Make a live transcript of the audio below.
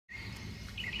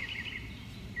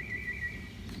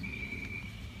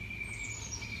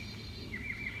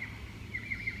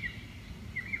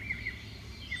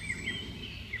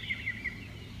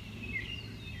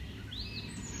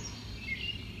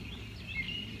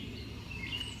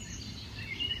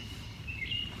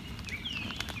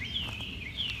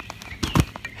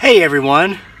Hey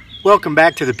everyone, welcome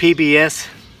back to the PBS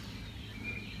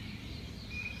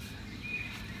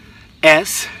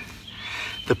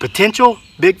the Potential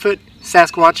Bigfoot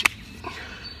Sasquatch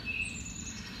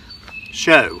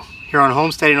Show here on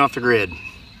Homesteading Off the Grid.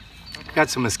 Got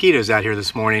some mosquitoes out here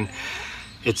this morning.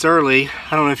 It's early.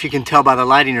 I don't know if you can tell by the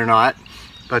lighting or not,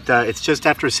 but it's just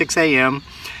after 6 a.m.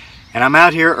 and I'm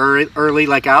out here early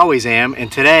like I always am,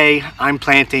 and today I'm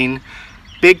planting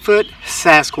Bigfoot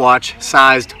Sasquatch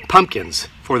sized pumpkins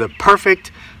for the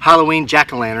perfect Halloween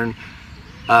jack-o'-lantern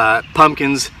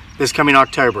pumpkins this coming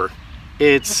October.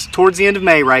 It's towards the end of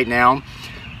May right now.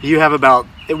 You have about,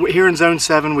 here in zone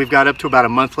 7, we've got up to about a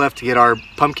month left to get our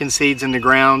pumpkin seeds in the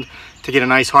ground to get a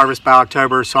nice harvest by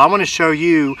October. So I want to show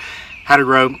you how to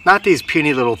grow not these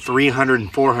puny little 300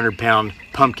 and 400 pound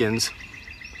pumpkins.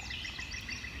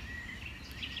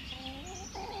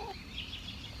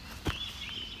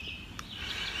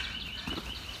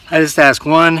 I just ask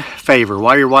one favor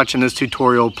while you're watching this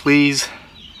tutorial, please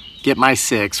get my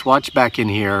 6, watch back in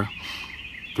here.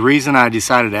 The reason I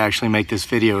decided to actually make this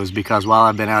video is because while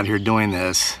I've been out here doing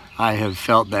this, I have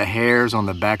felt the hairs on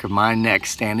the back of my neck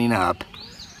standing up.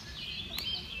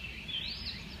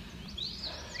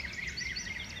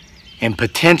 And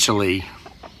potentially,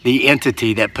 the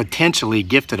entity that potentially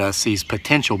gifted us these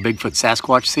potential Bigfoot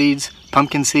Sasquatch seeds,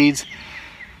 pumpkin seeds,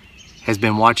 has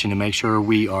been watching to make sure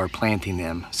we are planting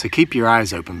them. So keep your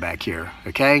eyes open back here,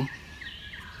 okay?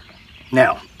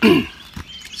 Now,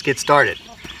 let's get started.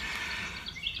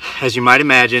 As you might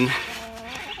imagine,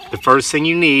 the first thing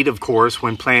you need, of course,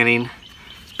 when planting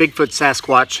Bigfoot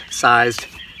Sasquatch sized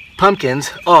pumpkins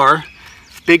are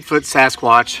Bigfoot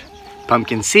Sasquatch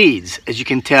pumpkin seeds. As you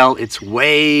can tell, it's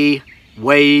way,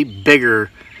 way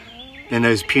bigger than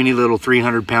those puny little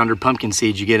 300 pounder pumpkin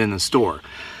seeds you get in the store.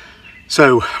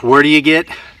 So where do you get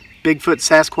Bigfoot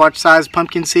Sasquatch sized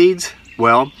pumpkin seeds?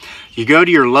 Well, you go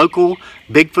to your local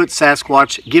Bigfoot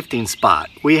Sasquatch gifting spot.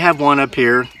 We have one up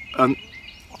here on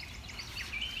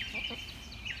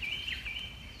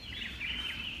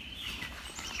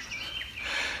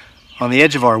the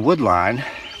edge of our wood line,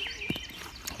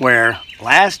 where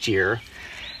last year,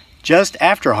 just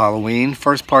after Halloween,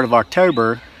 first part of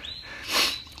October,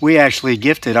 we actually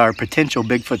gifted our potential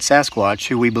Bigfoot Sasquatch,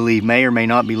 who we believe may or may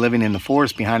not be living in the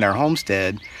forest behind our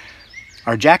homestead,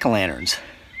 our jack-o'-lanterns.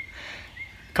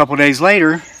 A couple days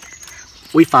later,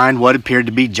 we find what appeared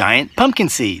to be giant pumpkin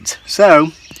seeds. So,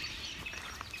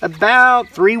 about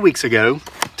 3 weeks ago,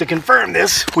 to confirm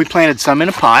this, we planted some in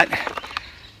a pot,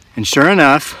 and sure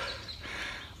enough,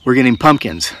 we're getting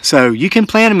pumpkins. So you can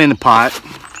plant them in the pot,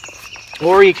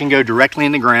 or you can go directly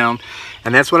in the ground,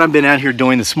 and that's what I've been out here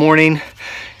doing this morning.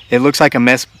 It looks like a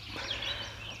mess.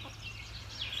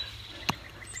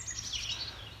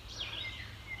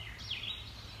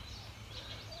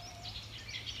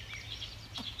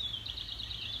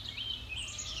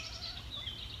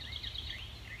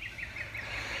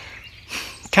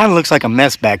 Kind of looks like a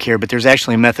mess back here, but there's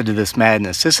actually a method to this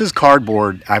madness. This is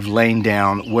cardboard I've laid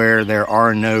down where there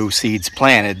are no seeds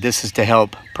planted. This is to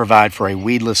help provide for a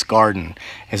weedless garden.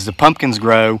 As the pumpkins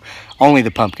grow, only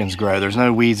the pumpkins grow. There's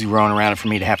no weeds growing around it for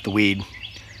me to have to weed.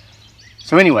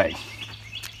 So anyway,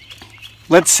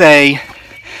 let's say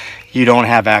you don't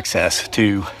have access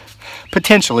to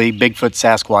potentially Bigfoot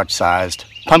Sasquatch sized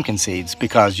pumpkin seeds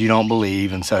because you don't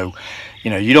believe, and so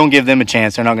you don't give them a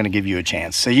chance, they're not going to give you a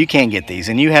chance. So you can't get these,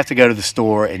 and you have to go to the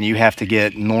store and you have to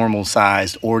get normal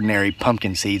sized ordinary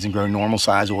pumpkin seeds and grow normal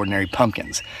sized ordinary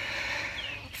pumpkins.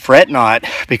 Fret not,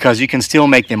 because you can still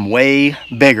make them way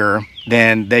bigger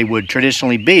than they would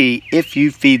traditionally be if you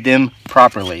feed them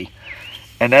properly.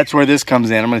 And that's where this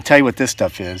comes in. I'm going to tell you what this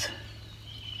stuff is.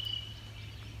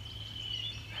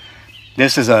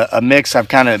 This is a mix I've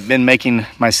kind of been making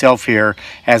myself here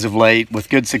as of late with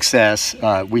good success.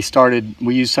 We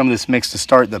used some of this mix to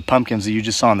start the pumpkins that you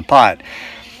just saw in the pot.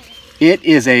 It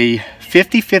is a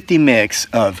 50-50 mix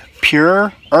of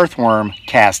pure earthworm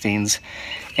castings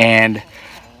and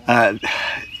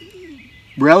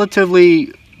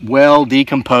relatively well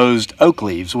decomposed oak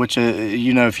leaves, which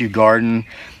if you garden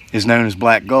is known as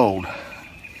black gold.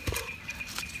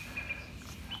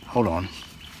 Hold on.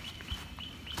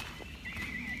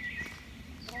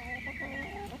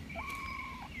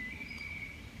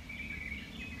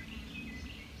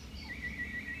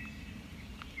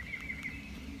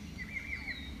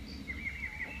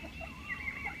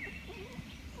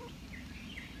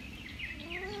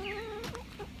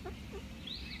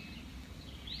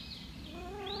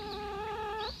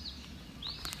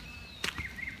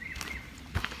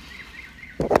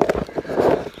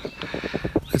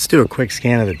 Let's do a quick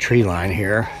scan of the tree line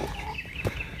here.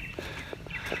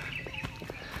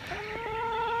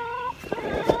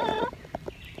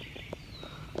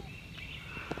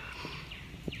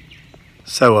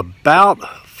 So about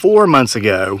 4 months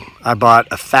ago, I bought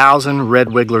 1,000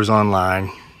 red wigglers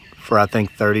online for I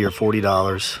think $30 or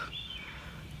 $40.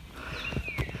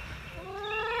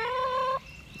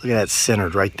 Look at that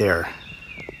centered right there.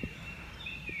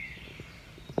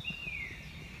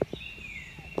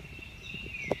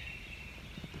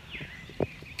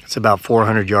 It's about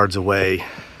 400 yards away.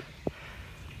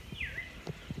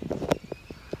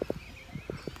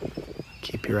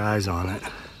 Keep your eyes on it.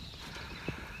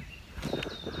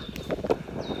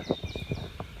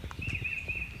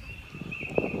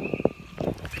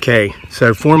 Okay,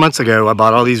 so 4 months ago I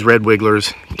bought all these red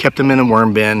wigglers, kept them in a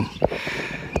worm bin,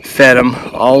 fed them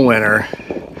all winter.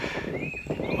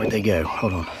 Where'd they go?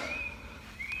 Hold on.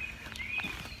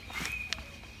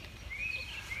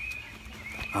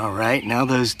 All right, now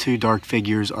those two dark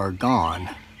figures are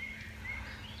gone.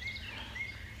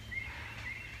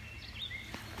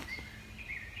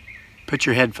 Put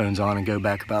your headphones on and go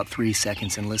back about 3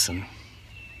 seconds and listen.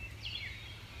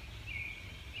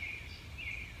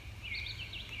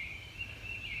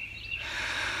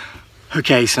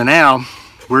 Okay, so now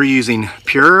we're using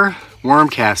pure worm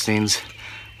castings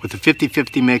with a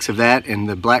 50-50 mix of that and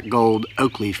the black gold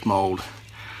oak leaf mold.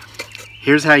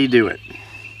 Here's how you do it.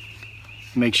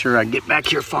 Make sure I get back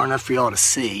here far enough for y'all to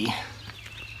see.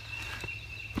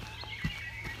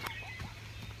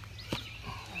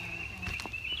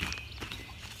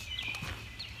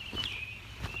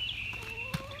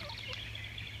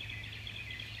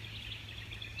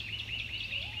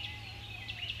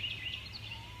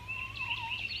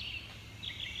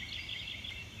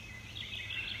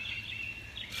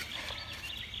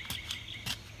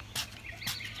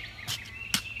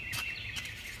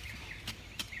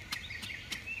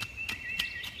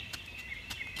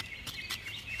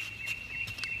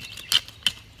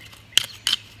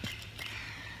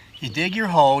 You dig your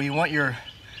hole, you want your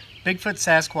Bigfoot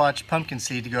Sasquatch pumpkin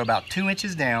seed to go about 2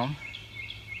 inches down.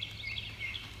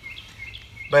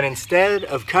 But instead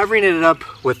of covering it up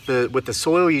with the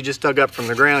soil you just dug up from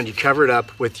the ground, you cover it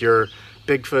up with your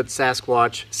Bigfoot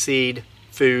Sasquatch seed,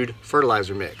 food,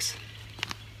 fertilizer mix.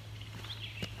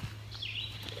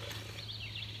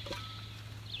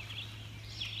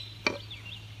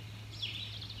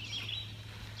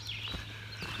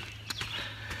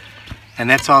 And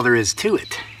that's all there is to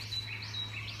it.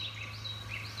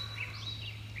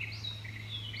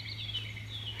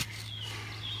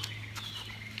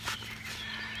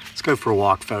 Let's go for a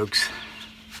walk, folks.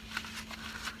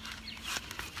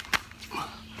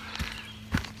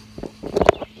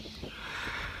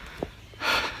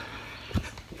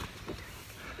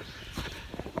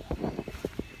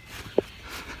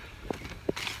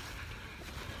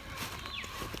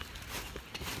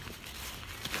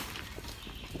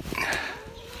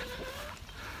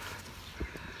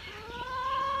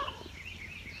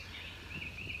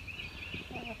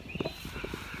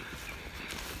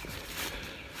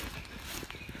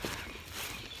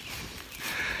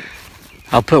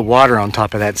 I'll put water on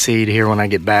top of that seed here when I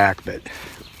get back, but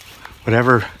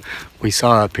whatever we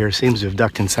saw up here seems to have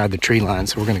ducked inside the tree line,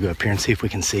 so we're gonna go up here and see if we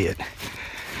can see it.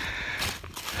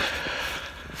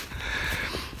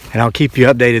 And I'll keep you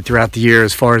updated throughout the year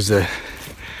as far as the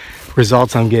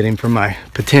results I'm getting from my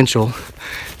potential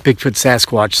Bigfoot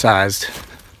Sasquatch sized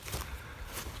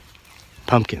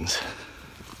pumpkins.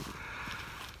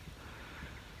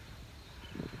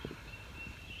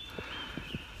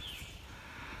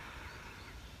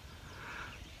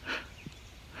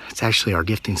 It's actually our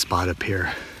gifting spot up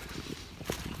here.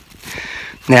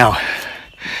 Now,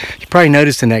 you probably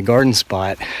noticed in that garden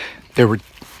spot, there were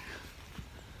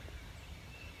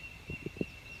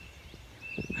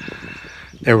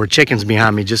chickens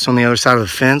behind me just on the other side of the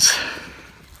fence.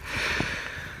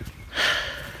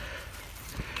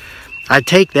 I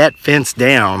take that fence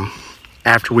down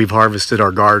after we've harvested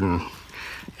our garden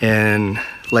in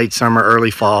late summer,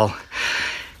 early fall.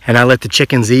 And I let the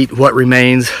chickens eat what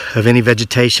remains of any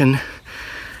vegetation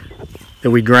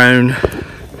that we'd grown.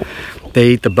 They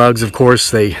eat the bugs, of course.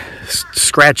 They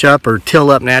scratch up or till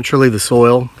up naturally the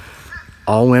soil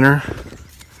all winter.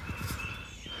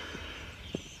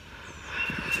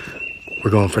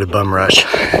 We're going for the bum rush.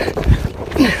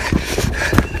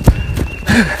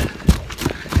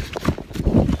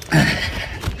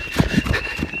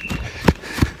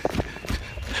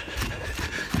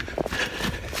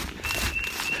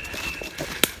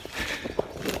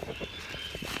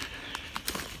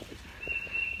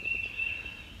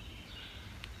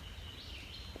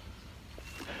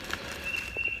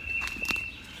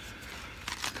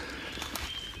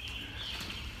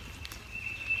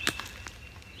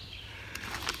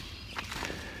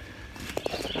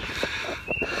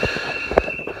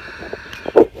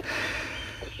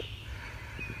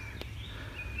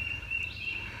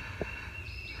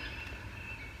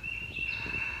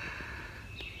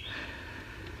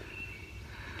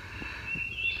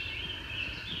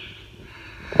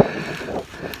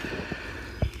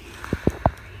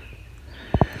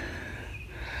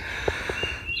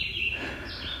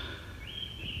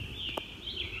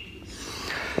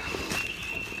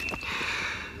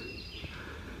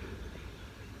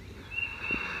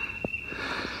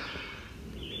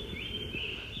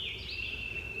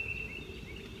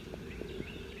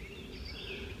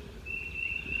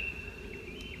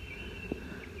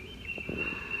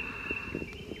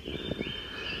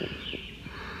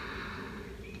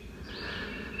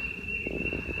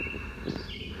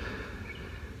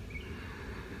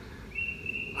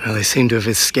 Well, they seem to have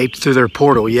escaped through their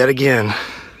portal yet again.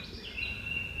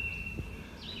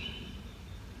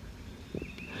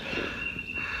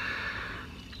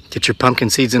 Get your pumpkin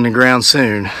seeds in the ground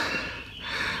soon,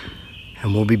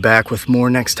 and we'll be back with more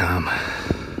next time.